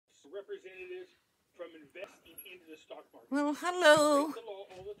representatives from investing into the stock market. Well, hello. Break the law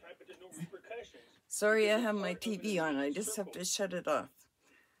all the time, but there's no repercussions. Sorry, I have my TV on. I just have to shut it off.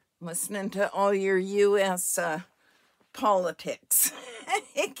 I'm listening to all your U.S. Politics.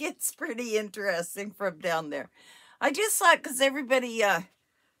 It gets pretty interesting from down there. I just thought, because everybody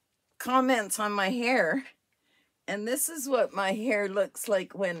comments on my hair, and this is what my hair looks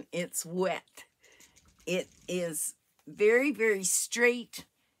like when it's wet. It is very, very straight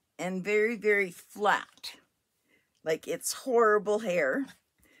and very, very flat. Like, it's horrible hair.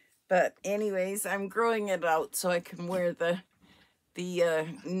 But anyways, I'm growing it out so I can wear the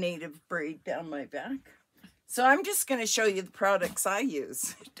native braid down my back. So I'm just going to show you the products I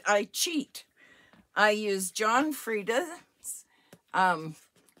use. I cheat. I use John Frieda's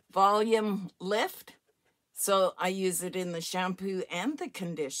Volume Lift. So I use it in the shampoo and the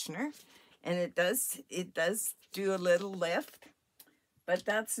conditioner. And it does do a little lift. But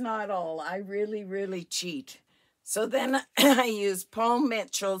that's not all. I really, really cheat. So then I use Paul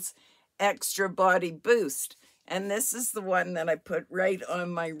Mitchell's Extra Body Boost. And this is the one that I put right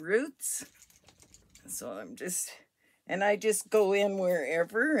on my roots. So I just go in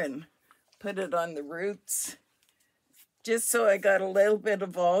wherever and put it on the roots. Just so I got a little bit of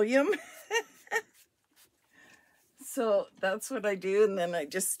volume. So that's what I do. And then I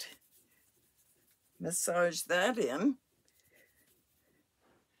just massage that in.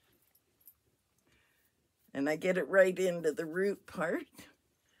 And I get it right into the root part.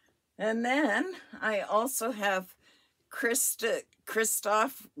 And then I also have Christophe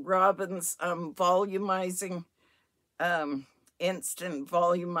Robin's Volumizing, Instant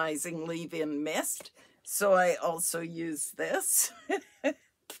Volumizing Leave-In Mist. So I also use this.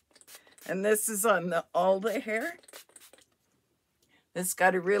 And this is on all the hair. It's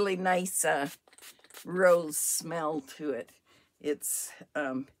got a really nice rose smell to it. It's,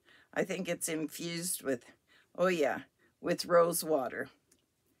 I think it's infused with, oh yeah, with rose water.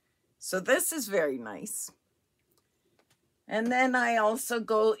 So this is very nice. And then I also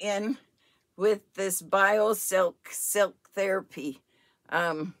go in with this Biosilk Silk Therapy.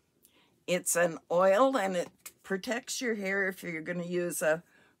 It's an oil and it protects your hair if you're going to use a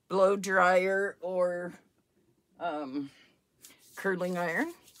blow dryer or curling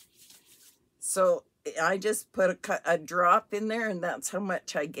iron. So I just put a drop in there and that's how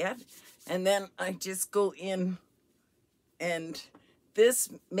much I get. And then I just go in and this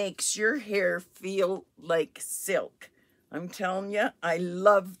makes your hair feel like silk. I'm telling you, I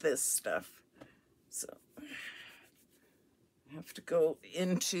love this stuff. So I have to go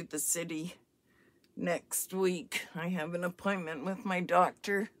into the city next week. I have an appointment with my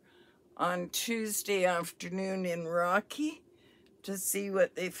doctor on Tuesday afternoon in Rocky to see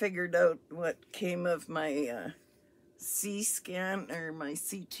what they figured out, what came of my C scan or my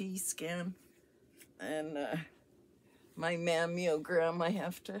CT scan and my mammogram. I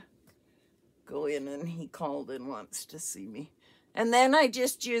have to go in, and he called and wants to see me. And then I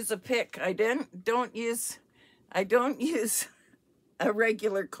just use a pick. I don't use a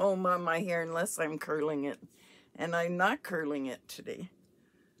regular comb on my hair unless I'm curling it, and I'm not curling it today.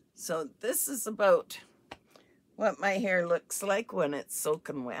 So this is about what my hair looks like when it's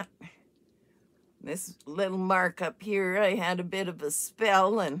soaking wet. This little mark up here, I had a bit of a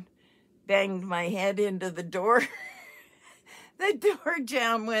spell and banged my head into the door. The door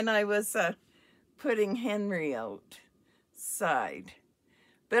jamb when I was putting Henry outside.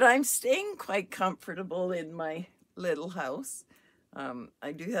 But I'm staying quite comfortable in my little house.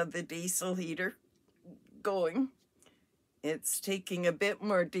 I do have the diesel heater going. It's taking a bit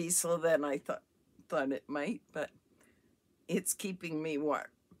more diesel than I thought it might, but it's keeping me warm.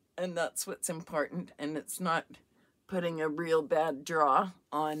 And that's what's important. And it's not putting a real bad draw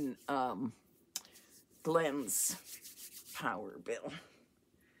on Glenn's power bill.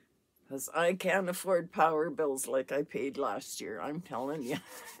 Because I can't afford power bills like I paid last year. I'm telling you.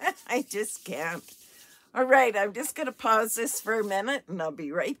 I just can't. All right, I'm just going to pause this for a minute and I'll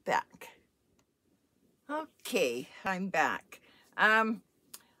be right back. Okay, I'm back. I'm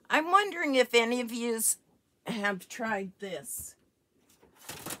wondering if any of you have tried this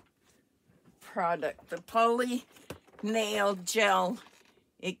product, the Poly Nail Gel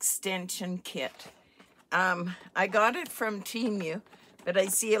Extension Kit. I got it from Temu, but I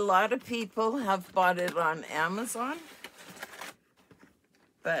see a lot of people have bought it on Amazon.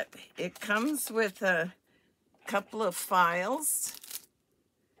 But it comes with a couple of files,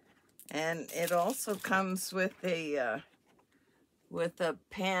 and it also comes with a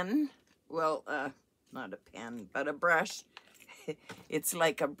pen. Well, not a pen, but a brush. It's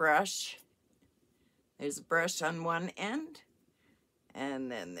like a brush. There's a brush on one end,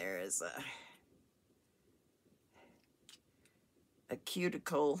 And then there is a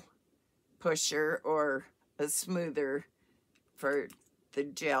cuticle pusher or a smoother for the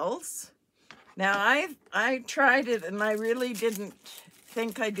gels. Now I tried it and I really didn't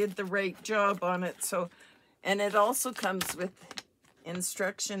think I did the right job on it. So, and it also comes with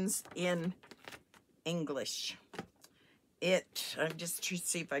instructions in English. I'm just trying to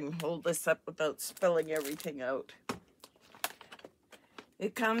see if I can hold this up without spilling everything out.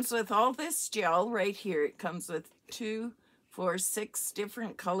 It comes with all this gel right here. It comes with 2, 4, 6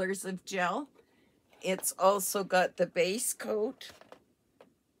 different colors of gel. It's also got the base coat,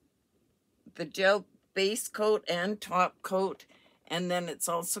 the gel base coat and top coat. And then it's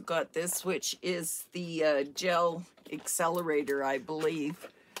also got this, which is the gel accelerator, I believe.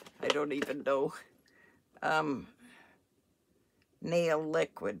 I don't even know. Nail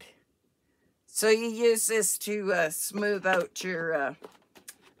liquid. So you use this to smooth out your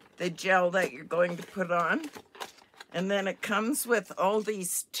the gel that you're going to put on. And then it comes with all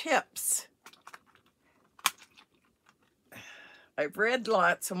these tips. I've read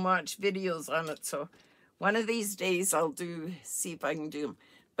lots and watched videos on it, so one of these days I'll see if I can do them.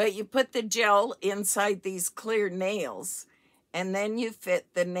 But you put the gel inside these clear nails, and then you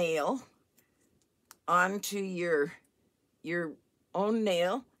fit the nail onto your own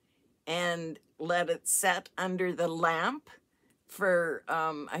nail and let it set under the lamp for,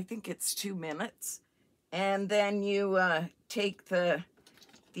 I think it's 2 minutes. And then you take the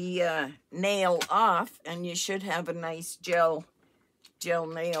nail off, and you should have a nice gel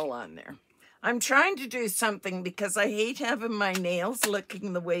nail on there. I'm trying to do something because I hate having my nails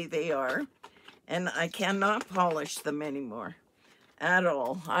looking the way they are, and I cannot polish them anymore at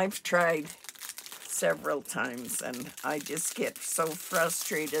all. I've tried several times, and I just get so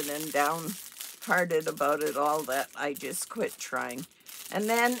frustrated and downhearted about it all that I just quit trying. And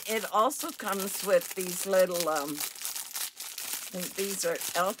then it also comes with these little, I think these are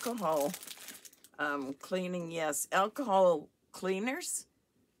alcohol cleaning, yes, alcohol cleaners.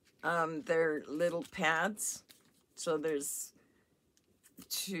 They're little pads. So there's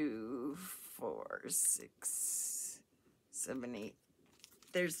 2, 4, 6, 7, 8.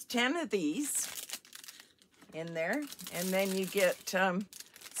 There's 10 of these in there. And then you get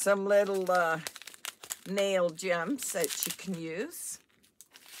some little nail gems that you can use.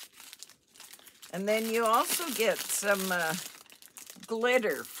 And then you also get some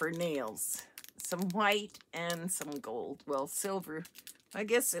glitter for nails. Some white and some gold. Well, silver. I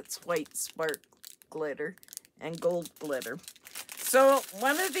guess it's white spark glitter and gold glitter. So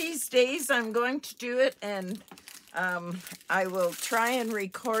one of these days I'm going to do it, and I will try and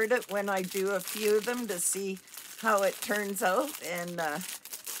record it when I do a few of them to see how it turns out, and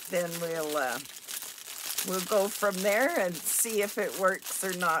then we'll go from there and see if it works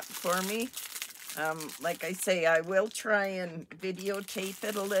or not for me. Like I say, I will try and videotape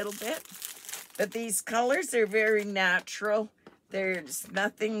it a little bit. But these colors are very natural. There's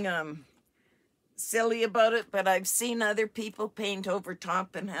nothing silly about it, but I've seen other people paint over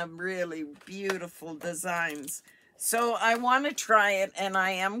top and have really beautiful designs. So I want to try it, and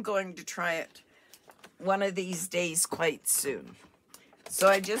I am going to try it one of these days quite soon. So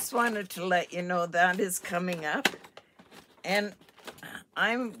I just wanted to let you know that is coming up. And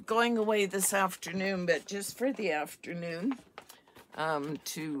I'm going away this afternoon, but just for the afternoon,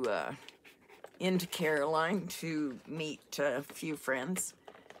 into Caroline to meet a few friends.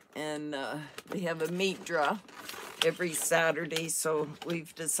 And we have a meat draw every Saturday, so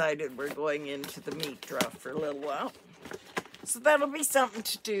we've decided we're going into the meat draw for a little while. So that'll be something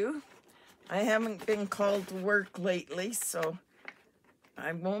to do. I haven't been called to work lately, so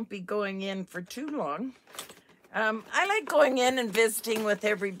I won't be going in for too long. I like going in and visiting with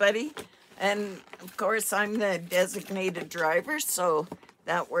everybody. And, of course, I'm the designated driver, so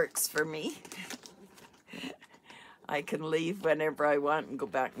that works for me. I can leave whenever I want and go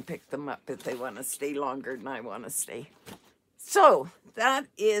back and pick them up if they want to stay longer than I want to stay. So, that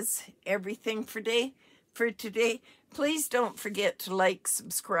is everything for today. Please don't forget to like,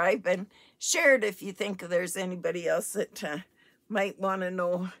 subscribe, and share it if you think there's anybody else that might want to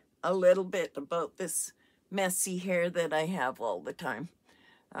know a little bit about this messy hair that I have all the time.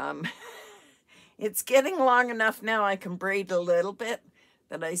 It's getting long enough now I can braid a little bit,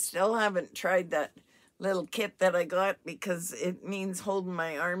 but I still haven't tried that little kit that I got because it means holding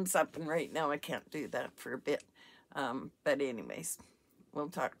my arms up, and right now I can't do that for a bit. But anyways, we'll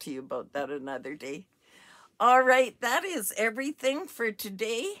talk to you about that another day. All right, that is everything for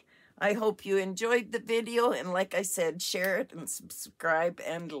today. I hope you enjoyed the video, and like I said, share it and subscribe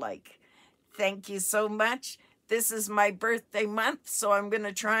and like. Thank you so much. This is my birthday month, so I'm going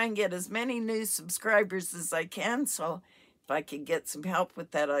to try and get as many new subscribers as I can. So if I could get some help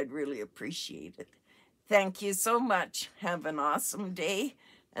with that, I'd really appreciate it. Thank you so much. Have an awesome day.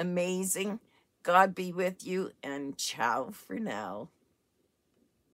 Amazing. God be with you, and ciao for now.